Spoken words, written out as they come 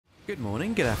Good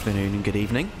morning, good afternoon and good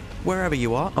evening. Wherever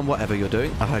you are and whatever you're doing,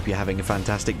 I hope you're having a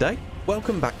fantastic day.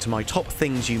 Welcome back to my top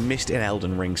things you missed in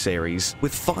Elden Ring series.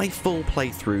 With 5 full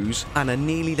playthroughs and a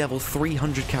nearly level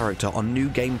 300 character on New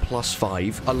Game Plus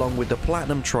 5, along with the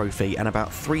Platinum Trophy and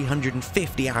about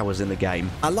 350 hours in the game,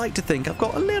 I like to think I've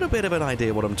got a little bit of an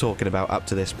idea what I'm talking about up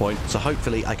to this point, so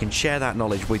hopefully I can share that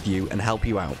knowledge with you and help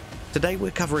you out. Today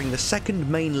we're covering the second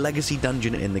main legacy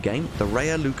dungeon in the game, the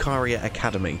RAYA LUCARIA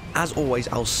Academy. As always,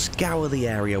 I'll scour the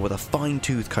area with a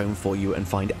fine-tooth comb for you and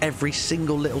find every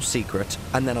single little secret,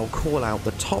 and then I'll call out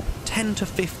the top 10 to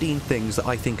 15 things that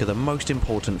I think are the most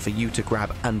important for you to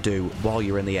grab and do while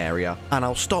you're in the area. And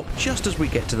I'll stop just as we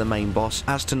get to the main boss,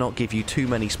 as to not give you too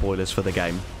many spoilers for the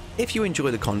game. If you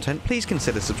enjoy the content, please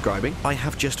consider subscribing. I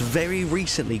have just very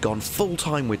recently gone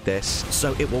full-time with this,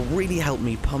 so it will really help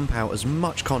me pump out as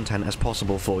much content as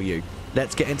possible for you.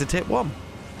 Let's get into tip 1.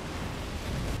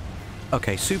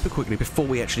 Okay, super quickly before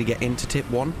we actually get into tip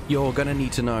 1, you're going to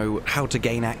need to know how to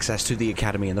gain access to the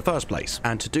Academy in the first place.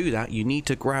 And to do that, you need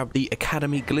to grab the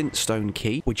Academy Glintstone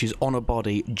key, which is on a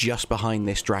body just behind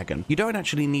this dragon. You don't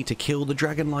actually need to kill the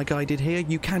dragon like I did here,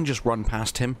 you can just run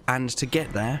past him. And to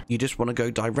get there, you just want to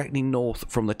go directly north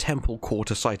from the Temple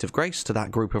Quarter Site of Grace to that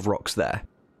group of rocks there.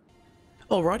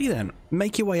 Alrighty then,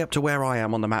 make your way up to where I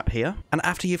am on the map here, and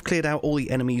after you've cleared out all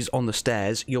the enemies on the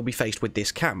stairs, you'll be faced with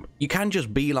this camp. You can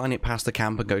just beeline it past the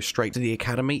camp and go straight to the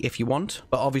Academy if you want,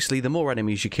 but obviously the more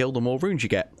enemies you kill, the more runes you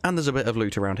get, and there's a bit of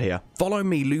loot around here. Follow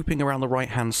me looping around the right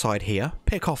hand side here,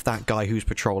 pick off that guy who's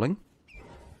patrolling,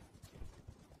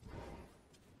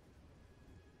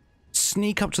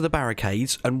 sneak up to the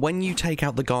barricades, and when you take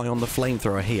out the guy on the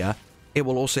flamethrower here, it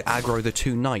will also aggro the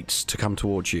 2 knights to come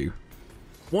towards you.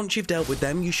 Once you've dealt with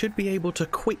them, you should be able to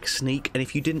quick sneak, and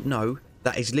if you didn't know,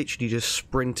 that is literally just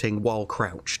sprinting while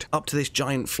crouched, up to this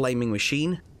giant flaming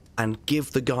machine, and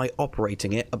give the guy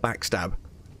operating it a backstab.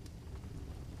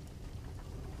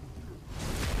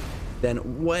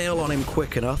 Then wail on him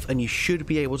quick enough, and you should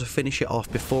be able to finish it off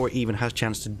before it even has a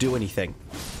chance to do anything.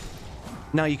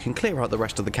 Now you can clear out the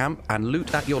rest of the camp, and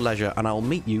loot at your leisure, and I'll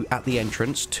meet you at the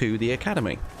entrance to the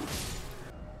Academy.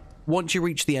 Once you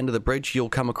reach the end of the bridge, you'll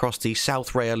come across the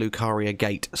South RAYA LUCARIA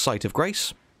Gate Site of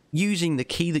Grace. Using the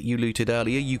key that you looted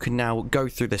earlier, you can now go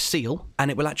through the seal, and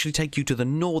it will actually take you to the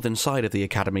northern side of the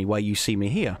Academy where you see me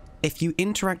here. If you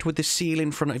interact with the seal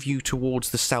in front of you towards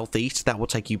the southeast, that will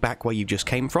take you back where you just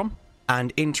came from.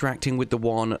 And interacting with the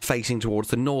one facing towards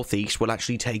the northeast will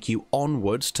actually take you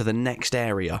onwards to the next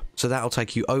area. So that'll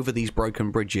take you over these broken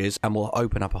bridges and will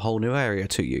open up a whole new area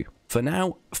to you. For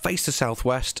now, face the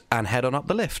southwest and head on up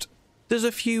the lift. There's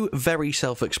a few very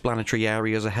self-explanatory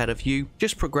areas ahead of you.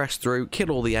 Just progress through, kill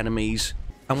all the enemies,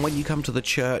 and when you come to the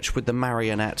church with the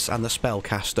marionettes and the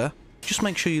spellcaster, just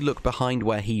make sure you look behind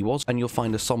where he was and you'll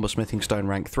find a Somber Smithing Stone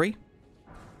rank 3.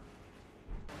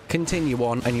 Continue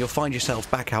on and you'll find yourself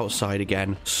back outside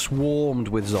again, swarmed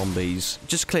with zombies.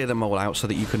 Just clear them all out so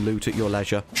that you can loot at your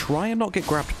leisure. Try and not get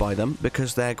grabbed by them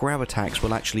because their grab attacks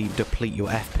will actually deplete your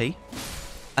FP.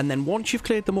 And then once you've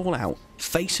cleared them all out,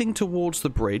 facing towards the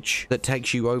bridge that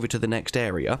takes you over to the next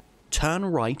area, turn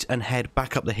right and head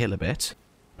back up the hill a bit.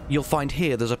 You'll find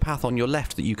here there's a path on your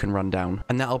left that you can run down,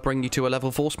 and that'll bring you to a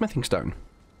level 4 smithing stone.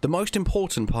 The most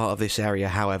important part of this area,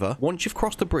 however, once you've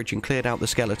crossed the bridge and cleared out the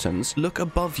skeletons, look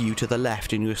above you to the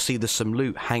left and you'll see there's some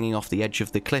loot hanging off the edge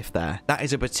of the cliff there. That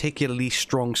is a particularly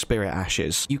strong spirit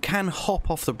ashes. You can hop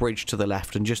off the bridge to the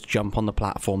left and just jump on the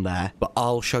platform there, but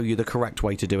I'll show you the correct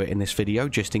way to do it in this video,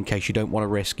 just in case you don't want to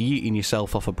risk yeeting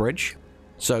yourself off a bridge.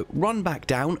 So run back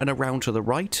down and around to the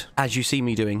right, as you see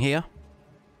me doing here.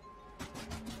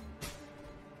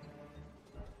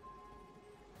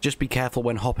 Just be careful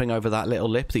when hopping over that little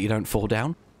lip that you don't fall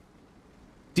down.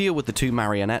 Deal with the 2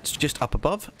 marionettes just up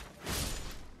above.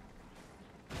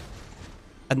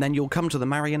 And then you'll come to the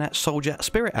marionette soldier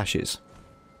spirit ashes.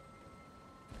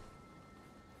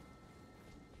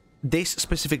 This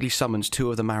specifically summons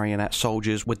 2 of the marionette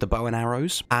soldiers with the bow and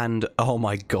arrows, and oh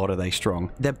my god are they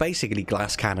strong. They're basically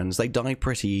glass cannons, they die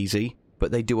pretty easy, but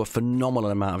they do a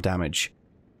phenomenal amount of damage.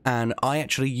 And I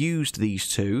actually used these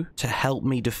 2 to help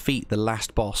me defeat the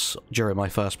last boss during my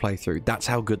first playthrough. That's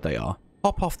how good they are.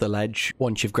 Hop off the ledge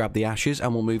once you've grabbed the ashes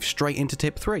and we'll move straight into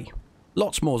tip 3.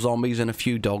 Lots more zombies and a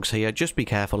few dogs here, just be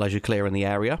careful as you're clearing the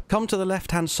area. Come to the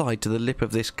left hand side to the lip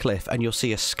of this cliff and you'll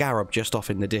see a scarab just off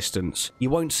in the distance.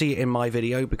 You won't see it in my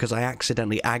video because I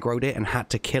accidentally aggroed it and had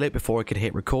to kill it before I could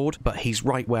hit record, but he's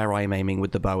right where I am aiming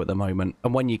with the bow at the moment.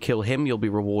 And when you kill him, you'll be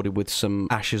rewarded with some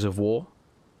ashes of war.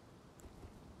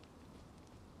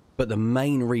 But the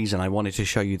main reason I wanted to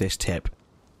show you this tip,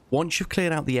 once you've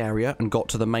cleared out the area and got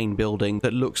to the main building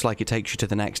that looks like it takes you to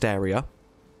the next area,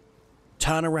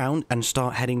 Turn around and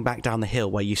start heading back down the hill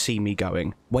where you see me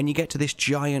going. When you get to this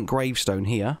giant gravestone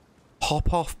here,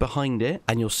 hop off behind it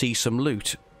and you'll see some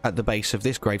loot at the base of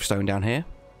this gravestone down here.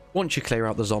 Once you clear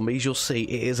out the zombies, you'll see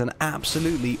it is an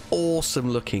absolutely awesome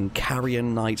looking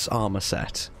Carrion Knight's armor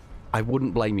set. I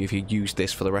wouldn't blame you if you used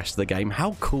this for the rest of the game.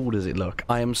 How cool does it look?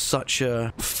 I am such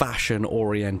a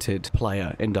fashion-oriented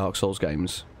player in Dark Souls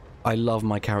games. I love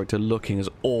my character looking as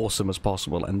awesome as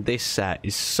possible, and this set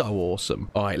is so awesome.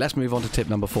 Alright, let's move on to tip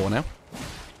number 4 now.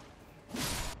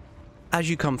 As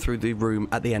you come through the room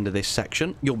at the end of this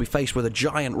section, you'll be faced with a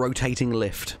giant rotating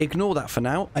lift. Ignore that for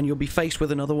now, and you'll be faced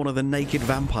with another one of the naked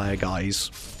vampire guys.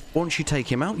 Once you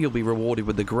take him out, you'll be rewarded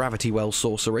with the Gravity Well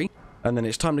sorcery, and then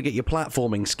it's time to get your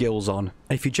platforming skills on.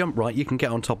 If you jump right, you can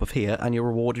get on top of here, and you're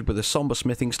rewarded with a Somber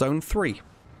Smithing Stone 3.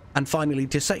 And finally,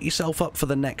 to set yourself up for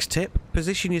the next tip,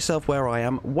 position yourself where I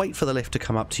am, wait for the lift to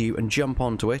come up to you and jump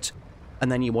onto it, and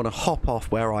then you want to hop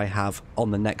off where I have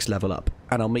on the next level up,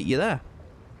 and I'll meet you there.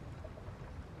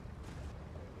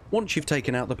 Once you've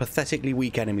taken out the pathetically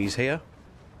weak enemies here,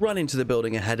 run into the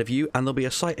building ahead of you and there'll be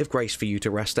a site of grace for you to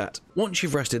rest at. Once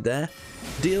you've rested there,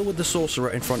 deal with the sorcerer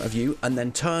in front of you and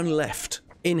then turn left.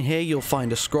 In here you'll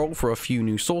find a scroll for a few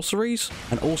new sorceries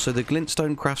and also the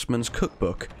Glintstone Craftsman's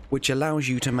Cookbook, which allows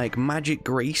you to make magic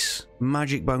grease,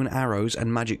 magic bone arrows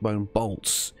and magic bone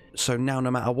bolts. So now no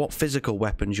matter what physical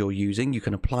weapons you're using, you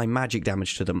can apply magic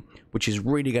damage to them, which is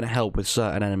really going to help with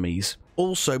certain enemies.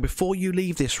 Also, before you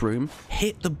leave this room,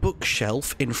 hit the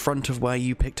bookshelf in front of where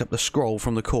you picked up the scroll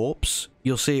from the corpse.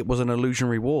 You'll see it was an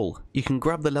illusionary wall. You can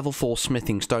grab the level 4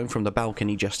 smithing stone from the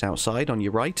balcony just outside on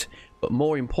your right, but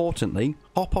more importantly,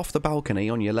 hop off the balcony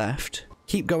on your left,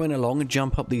 keep going along and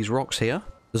jump up these rocks here.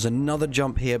 There's another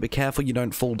jump here, be careful you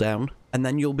don't fall down, and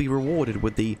then you'll be rewarded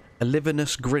with the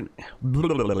Elitism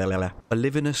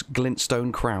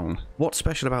Glintstone Crown. What's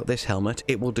special about this helmet,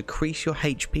 it will decrease your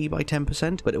HP by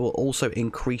 10%, but it will also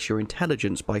increase your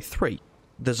intelligence by 3.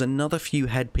 There's another few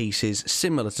headpieces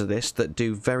similar to this that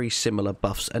do very similar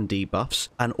buffs and debuffs,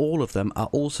 and all of them are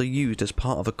also used as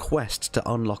part of a quest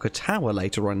to unlock a tower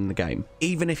later on in the game.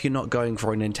 Even if you're not going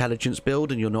for an intelligence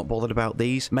build and you're not bothered about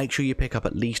these, make sure you pick up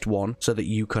at least one so that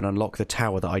you can unlock the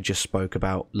tower that I just spoke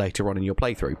about later on in your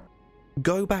playthrough.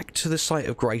 Go back to the site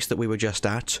of grace that we were just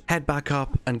at, head back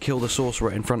up and kill the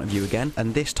sorcerer in front of you again,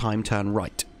 and this time turn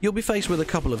right. You'll be faced with a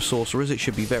couple of sorcerers, it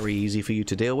should be very easy for you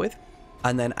to deal with.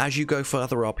 And then as you go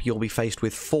further up, you'll be faced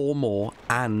with 4 more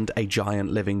and a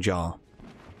giant living jar.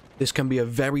 This can be a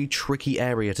very tricky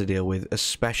area to deal with,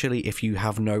 especially if you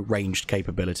have no ranged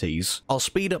capabilities. I'll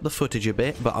speed up the footage a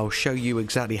bit, but I'll show you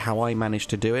exactly how I managed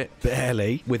to do it,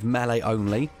 barely, with melee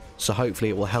only, so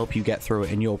hopefully it will help you get through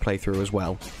it in your playthrough as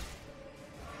well.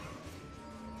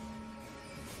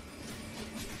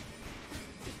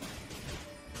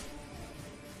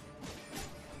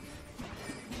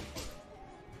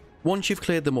 Once you've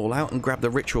cleared them all out and grabbed the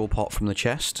ritual pot from the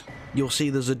chest, you'll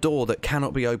see there's a door that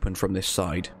cannot be opened from this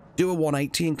side. Do a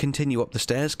 180 and continue up the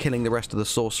stairs, killing the rest of the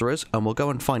sorcerers, and we'll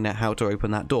go and find out how to open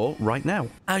that door right now.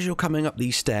 As you're coming up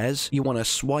these stairs, you want to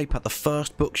swipe at the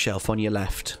first bookshelf on your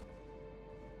left,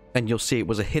 and you'll see it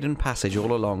was a hidden passage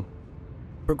all along.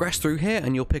 Progress through here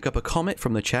and you'll pick up a comet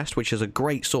from the chest, which is a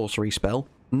great sorcery spell.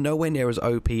 Nowhere near as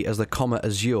OP as the Comet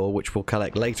Azure, which we'll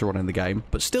collect later on in the game,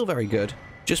 but still very good.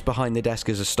 Just behind the desk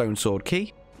is a stone sword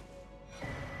key.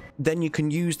 Then you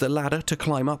can use the ladder to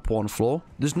climb up 1 floor.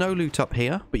 There's no loot up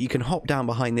here, but you can hop down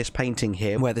behind this painting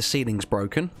here where the ceiling's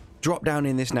broken. Drop down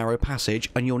in this narrow passage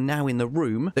and you're now in the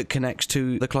room that connects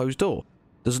to the closed door.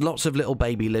 There's lots of little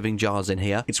baby living jars in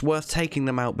here. It's worth taking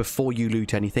them out before you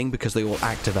loot anything because they will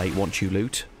activate once you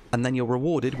loot. And then you're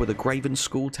rewarded with a Graven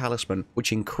School Talisman,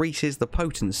 which increases the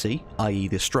potency, i.e.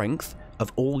 the strength,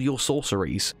 of all your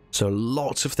sorceries. So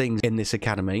lots of things in this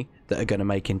academy that are going to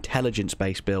make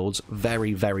intelligence-based builds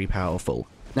very, very powerful.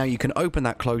 Now you can open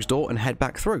that closed door and head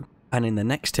back through. And in the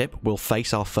next tip, we'll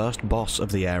face our first boss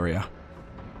of the area.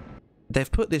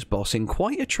 They've put this boss in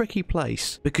quite a tricky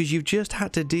place because you've just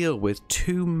had to deal with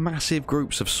 2 massive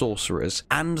groups of sorcerers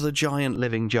and the giant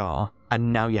living jar,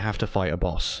 and now you have to fight a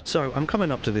boss. So I'm coming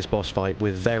up to this boss fight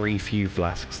with very few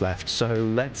flasks left, so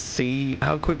let's see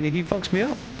how quickly he fucks me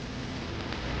up.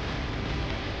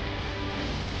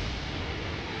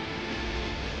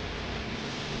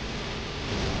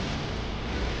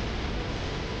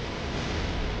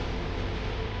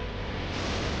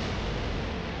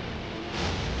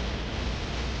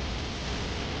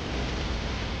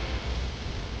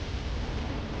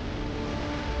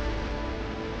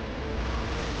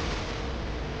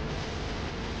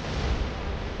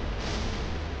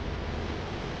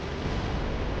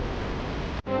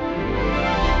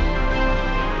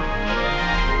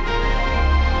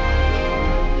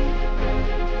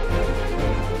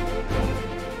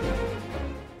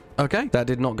 Okay, that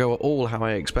did not go at all how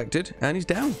I expected, and he's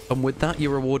down. And with that,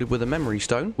 you're rewarded with a memory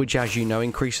stone, which, as you know,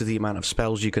 increases the amount of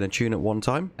spells you can attune at one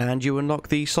time, and you unlock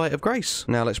the Sight of Grace.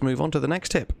 Now let's move on to the next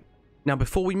tip. Now,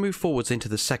 before we move forwards into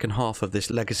the second half of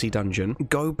this legacy dungeon,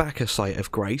 go back a Sight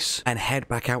of Grace and head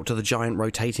back out to the giant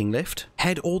rotating lift.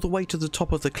 Head all the way to the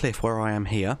top of the cliff where I am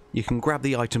here. You can grab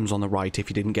the items on the right if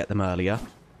you didn't get them earlier.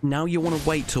 Now you want to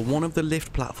wait till one of the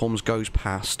lift platforms goes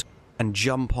past and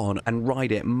jump on and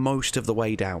ride it most of the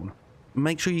way down.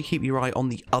 Make sure you keep your eye on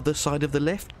the other side of the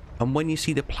lift, and when you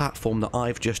see the platform that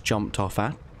I've just jumped off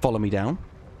at, follow me down.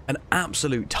 An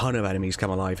absolute ton of enemies come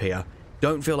alive here.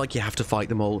 Don't feel like you have to fight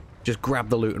them all. Just grab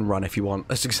the loot and run if you want.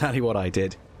 That's exactly what I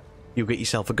did. You'll get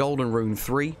yourself a Golden Rune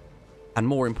 3, and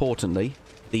more importantly,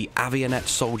 the Avionet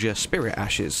Soldier Spirit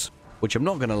Ashes, which I'm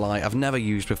not going to lie, I've never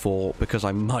used before because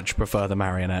I much prefer the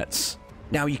marionettes.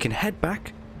 Now you can head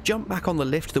back, jump back on the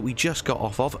lift that we just got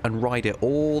off of, and ride it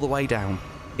all the way down.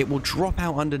 It will drop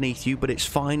out underneath you, but it's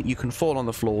fine. You can fall on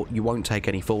the floor. You won't take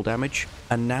any fall damage.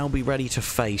 And now be ready to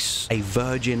face a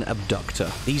Virgin Abductor.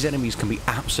 These enemies can be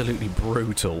absolutely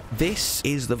brutal. This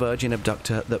is the Virgin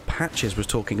Abductor that Patches was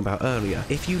talking about earlier.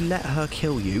 If you let her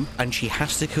kill you, and she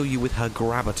has to kill you with her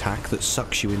grab attack that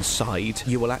sucks you inside,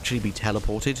 you will actually be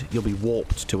teleported. You'll be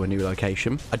warped to a new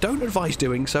location. I don't advise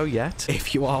doing so yet.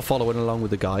 If you are following along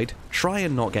with the guide, try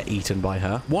and not get eaten by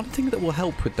her. One thing that will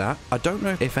help with that, I don't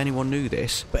know if anyone knew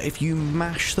this, but if you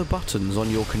mash the buttons on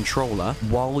your controller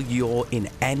while you're in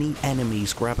any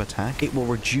enemy's grab attack, it will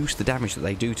reduce the damage that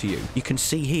they do to you. You can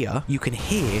see here, you can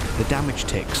hear the damage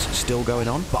ticks still going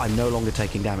on, but I'm no longer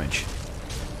taking damage.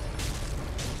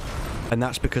 And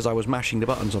that's because I was mashing the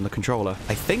buttons on the controller.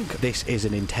 I think this is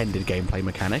an intended gameplay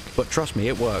mechanic, but trust me,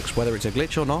 it works. Whether it's a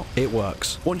glitch or not, it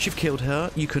works. Once you've killed her,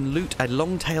 you can loot a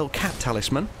long-tail cat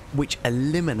talisman, which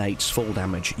eliminates fall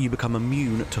damage. You become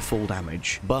immune to fall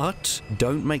damage. But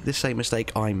don't make the same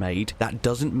mistake I made. That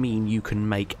doesn't mean you can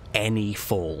make any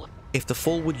fall. If the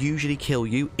fall would usually kill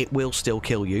you, it will still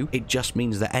kill you. It just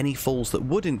means that any falls that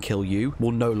wouldn't kill you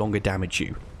will no longer damage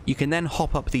you. You can then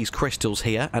hop up these crystals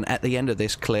here, and at the end of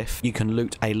this cliff, you can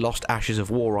loot a Lost Ashes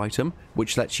of War item,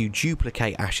 which lets you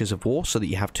duplicate Ashes of War so that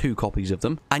you have 2 copies of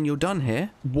them. And you're done here.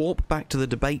 Warp back to the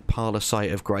Debate Parlor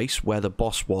Sight of Grace, where the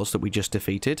boss was that we just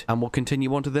defeated, and we'll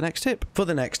continue on to the next tip. For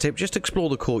the next tip, just explore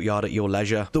the courtyard at your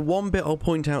leisure. The one bit I'll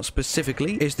point out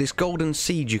specifically is this golden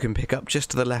seed you can pick up just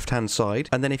to the left-hand side,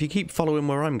 and then if you keep following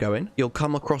where I'm going, you'll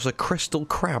come across a crystal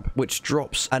crab, which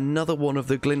drops another one of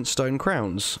the glintstone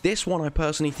crowns. This one I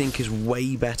personally think is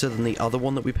way better than the other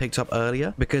one that we picked up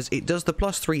earlier, because it does the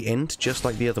 +3 int just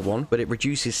like the other one, but it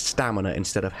reduces stamina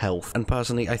instead of health, and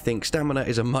personally I think stamina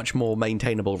is a much more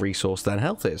maintainable resource than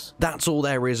health is. That's all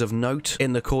there is of note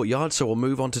in the courtyard, so we'll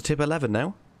move on to tip 11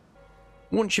 now.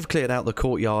 Once you've cleared out the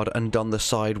courtyard and done the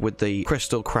side with the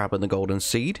crystal crab and the golden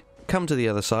seed, come to the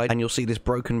other side and you'll see this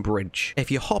broken bridge.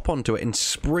 If you hop onto it and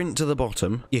sprint to the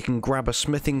bottom, you can grab a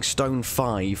smithing stone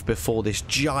 5 before this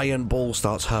giant ball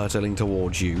starts hurtling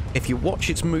towards you. If you watch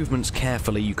its movements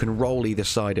carefully, you can roll either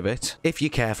side of it. If you're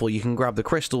careful, you can grab the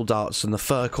crystal darts and the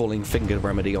fur-calling finger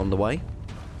remedy on the way.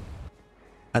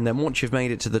 And then once you've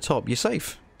made it to the top, you're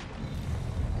safe.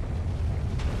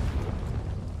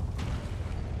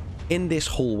 In this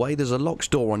hallway, there's a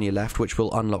locked door on your left which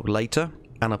will unlock later,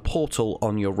 and a portal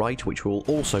on your right which we'll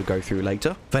also go through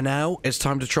later. For now, it's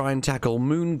time to try and tackle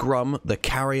Moongrum the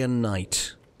Carrion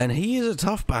Knight. And he is a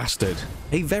tough bastard.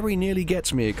 He very nearly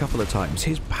gets me a couple of times.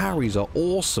 His parries are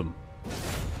awesome.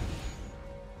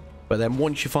 But then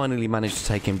once you finally manage to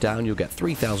take him down, you'll get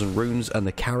 3,000 runes and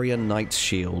the Carrion Knight's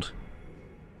shield.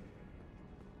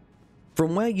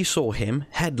 From where you saw him,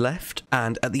 head left,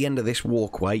 and at the end of this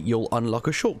walkway, you'll unlock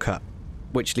a shortcut,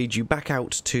 which leads you back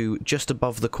out to just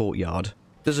above the courtyard.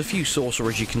 There's a few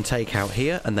sorcerers you can take out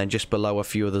here, and then just below a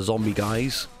few of the zombie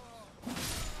guys.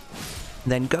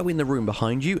 Then go in the room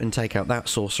behind you and take out that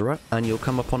sorcerer, and you'll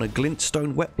come upon a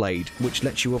glintstone whetblade, which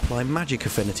lets you apply magic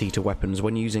affinity to weapons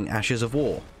when using Ashes of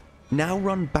War. Now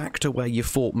run back to where you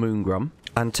fought Moongrum,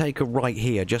 and take a right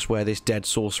here, just where this dead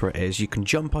sorcerer is. You can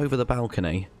jump over the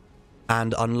balcony,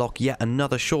 and unlock yet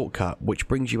another shortcut, which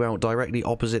brings you out directly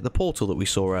opposite the portal that we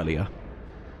saw earlier.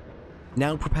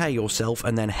 Now prepare yourself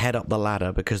and then head up the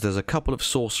ladder, because there's a couple of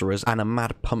sorcerers and a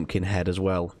mad pumpkin head as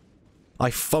well.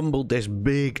 I fumbled this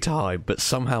big time, but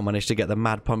somehow managed to get the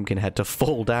mad pumpkin head to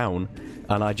fall down,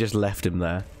 and I just left him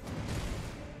there.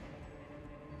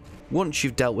 Once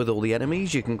you've dealt with all the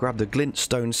enemies, you can grab the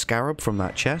glintstone scarab from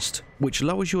that chest, which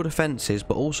lowers your defenses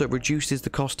but also reduces the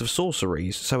cost of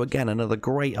sorceries, so again another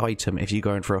great item if you're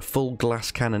going for a full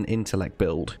glass cannon intellect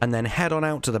build. And then head on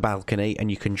out to the balcony and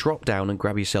you can drop down and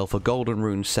grab yourself a golden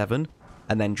rune 7,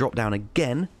 and then drop down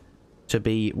again to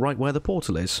be right where the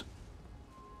portal is.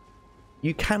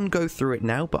 You can go through it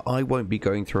now, but I won't be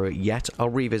going through it yet. I'll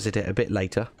revisit it a bit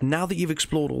later. Now that you've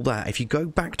explored all that, if you go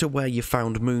back to where you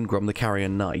found Moongrum the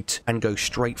Carrion Knight and go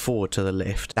straight forward to the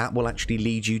lift, that will actually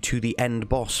lead you to the end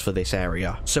boss for this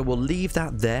area. So we'll leave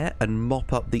that there and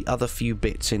mop up the other few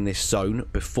bits in this zone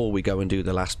before we go and do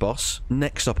the last boss.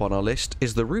 Next up on our list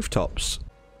is the rooftops.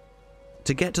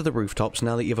 To get to the rooftops,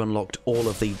 now that you've unlocked all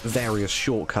of the various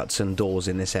shortcuts and doors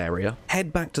in this area,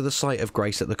 head back to the site of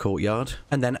grace at the courtyard,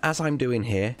 and then as I'm doing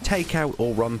here, take out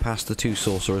or run past the two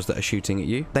sorcerers that are shooting at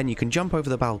you. Then you can jump over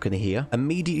the balcony here,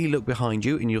 immediately look behind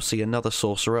you and you'll see another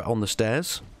sorcerer on the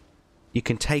stairs. You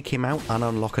can take him out and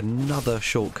unlock another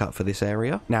shortcut for this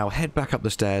area. Now head back up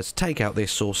the stairs, take out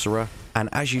this sorcerer, and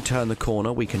as you turn the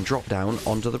corner we can drop down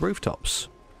onto the rooftops.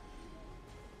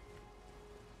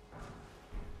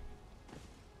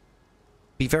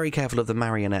 Be very careful of the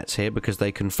marionettes here because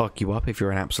they can fuck you up if you're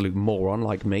an absolute moron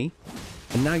like me.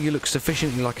 And now you look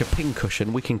sufficiently like a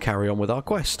pincushion, we can carry on with our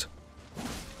quest.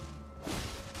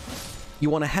 You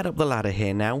want to head up the ladder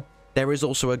here now. There is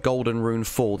also a golden rune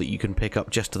 4 that you can pick up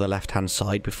just to the left hand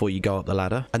side before you go up the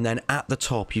ladder. And then at the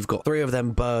top you've got 3 of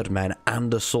them birdmen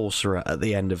and a sorcerer at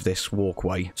the end of this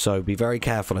walkway. So be very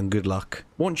careful and good luck.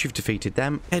 Once you've defeated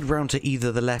them, head round to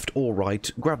either the left or right,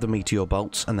 grab the meteor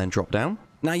bolts and then drop down.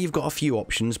 Now you've got a few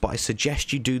options, but I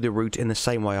suggest you do the route in the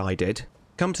same way I did.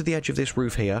 Come to the edge of this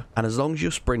roof here, and as long as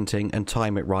you're sprinting and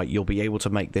time it right, you'll be able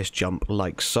to make this jump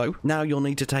like so. Now you'll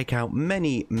need to take out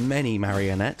many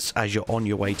marionettes as you're on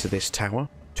your way to this tower.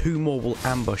 2 more will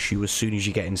ambush you as soon as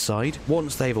you get inside.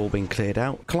 Once they've all been cleared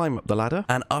out, climb up the ladder,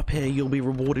 and up here you'll be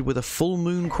rewarded with a full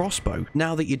moon crossbow.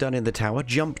 Now that you're done in the tower,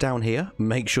 jump down here.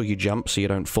 Make sure you jump so you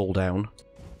don't fall down.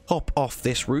 Hop off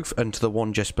this roof and to the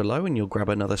one just below and you'll grab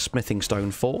another smithing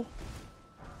stone 4.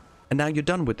 And now you're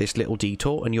done with this little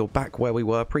detour and you're back where we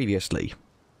were previously.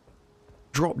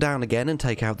 Drop down again and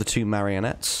take out the 2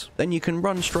 marionettes. Then you can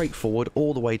run straight forward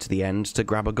all the way to the end to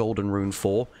grab a golden rune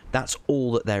 4. That's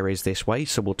all that there is this way,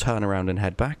 so we'll turn around and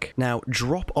head back. Now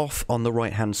drop off on the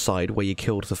right hand side where you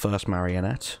killed the first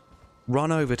marionette.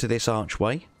 Run over to this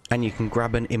archway and you can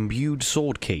grab an imbued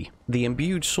sword key. The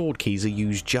imbued sword keys are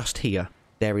used just here.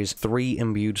 There is 3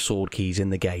 imbued sword keys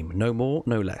in the game, no more,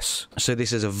 no less. So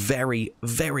this is a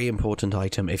very important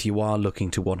item if you are looking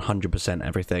to 100%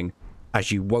 everything,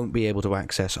 as you won't be able to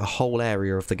access a whole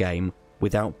area of the game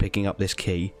without picking up this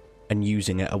key and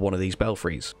using it at one of these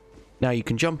belfries. Now you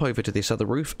can jump over to this other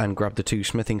roof and grab the 2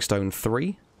 smithing stone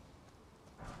 3.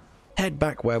 Head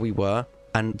back where we were,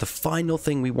 and the final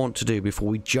thing we want to do before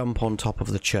we jump on top of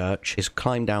the church is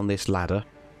climb down this ladder,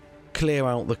 clear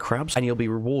out the crabs, and you'll be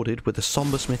rewarded with the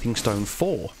somber smithing stone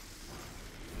 4.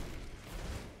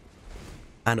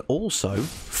 And also,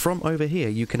 from over here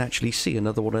you can actually see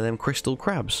another one of them crystal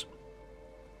crabs.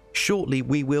 Shortly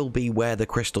we will be where the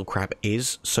crystal crab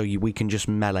is, so we can just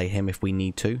melee him if we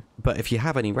need to. But if you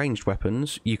have any ranged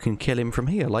weapons, you can kill him from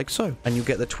here, like so. And you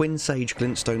get the Twin Sage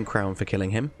Glintstone Crown for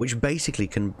killing him, which basically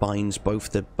combines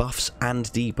both the buffs and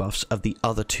debuffs of the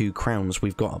other 2 crowns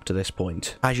we've got up to this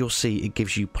point. As you'll see, it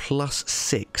gives you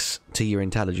 +6 to your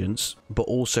intelligence, but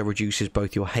also reduces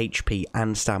both your HP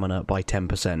and stamina by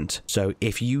 10%. So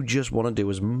if you just want to do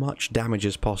as much damage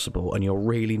as possible and you're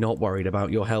really not worried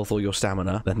about your health or your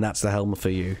stamina, then that's the helmet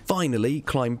for you. Finally,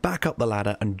 climb back up the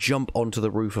ladder and jump onto the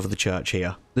roof of the church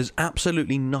here. There's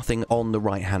absolutely nothing on the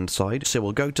right hand side, so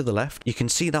we'll go to the left. You can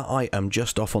see that item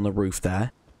just off on the roof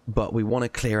there, but we want to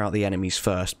clear out the enemies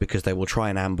first because they will try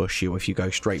and ambush you if you go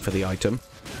straight for the item.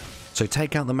 So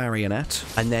take out the marionette,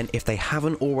 and then if they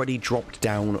haven't already dropped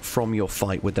down from your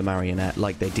fight with the marionette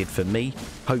like they did for me,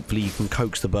 hopefully you can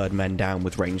coax the birdmen down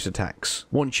with ranged attacks.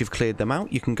 Once you've cleared them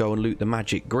out, you can go and loot the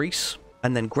magic grease,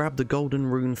 and then grab the golden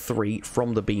rune 3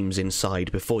 from the beams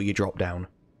inside before you drop down.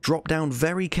 Drop down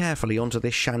very carefully onto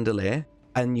this chandelier,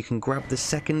 and you can grab the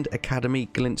 2nd Academy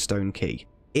Glintstone key.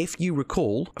 If you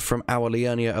recall from our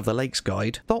Liurnia of the Lakes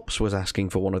guide, Thops was asking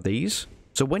for one of these.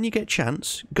 So when you get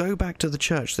chance, go back to the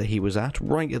church that he was at,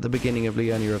 right at the beginning of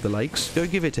Liurnia of the Lakes, go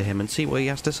give it to him and see what he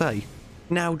has to say.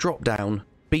 Now drop down,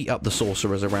 beat up the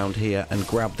sorcerers around here, and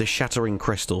grab the Shattering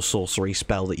Crystal sorcery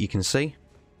spell that you can see.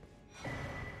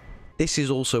 This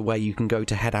is also where you can go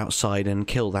to head outside and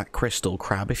kill that crystal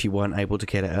crab if you weren't able to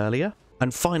kill it earlier.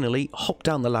 And finally, hop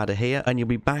down the ladder here and you'll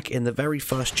be back in the very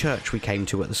first church we came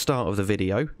to at the start of the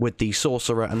video with the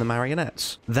sorcerer and the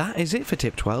marionettes. That is it for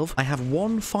tip 12. I have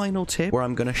one final tip where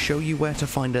I'm going to show you where to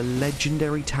find a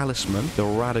legendary talisman, the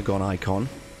Radagon icon,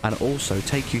 and also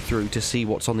take you through to see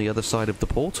what's on the other side of the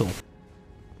portal.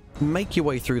 Make your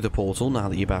way through the portal now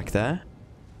that you're back there,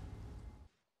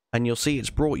 and you'll see it's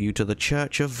brought you to the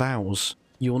Church of Vows.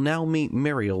 you'll now meet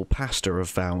Miriel, Pastor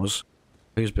of Vows,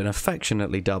 who's been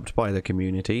affectionately dubbed by the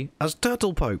community as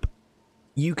Turtle Pope.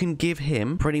 You can give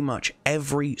him pretty much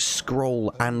every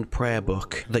scroll and prayer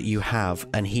book that you have,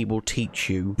 and he will teach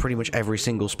you pretty much every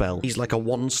single spell. He's like a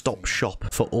one-stop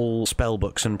shop for all spell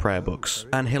books and prayer books.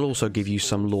 And he'll also give you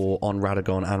some lore on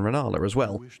Radagon and Renala as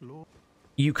well.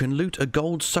 You can loot a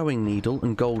gold sewing needle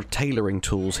and gold tailoring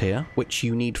tools here, which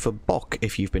you need for Bok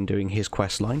if you've been doing his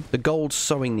questline. The gold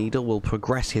sewing needle will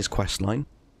progress his questline,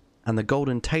 and the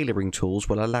golden tailoring tools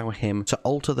will allow him to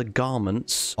alter the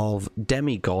garments of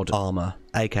demigod armor,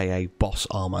 aka boss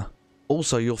armor.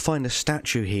 Also, you'll find a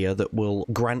statue here that will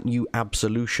grant you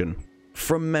absolution.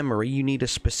 From memory, you need a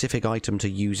specific item to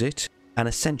use it, and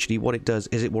essentially what it does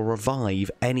is it will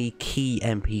revive any key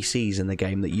NPCs in the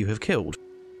game that you have killed.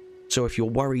 So if you're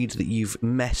worried that you've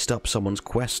messed up someone's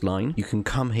questline, you can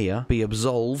come here, be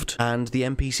absolved, and the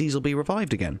NPCs will be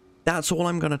revived again. That's all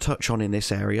I'm going to touch on in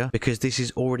this area, because this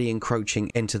is already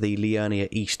encroaching into the Liurnia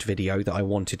East video that I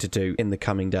wanted to do in the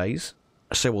coming days.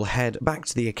 So we'll head back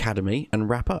to the academy and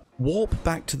wrap up. Warp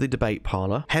back to the debate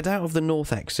parlour, head out of the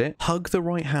north exit, hug the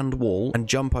right hand wall and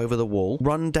jump over the wall,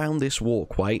 run down this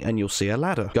walkway and you'll see a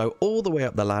ladder. Go all the way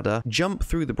up the ladder, jump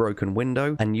through the broken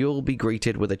window, and you'll be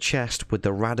greeted with a chest with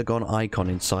the Radagon icon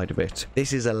inside of it.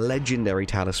 This is a legendary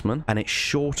talisman and it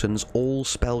shortens all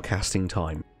spellcasting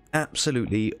time.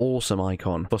 Absolutely awesome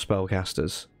icon for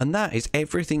spellcasters. And that is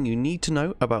everything you need to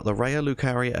know about the Raya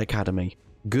Lucaria Academy.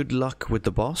 Good luck with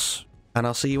the boss, and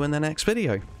I'll see you in the next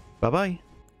video. Bye bye.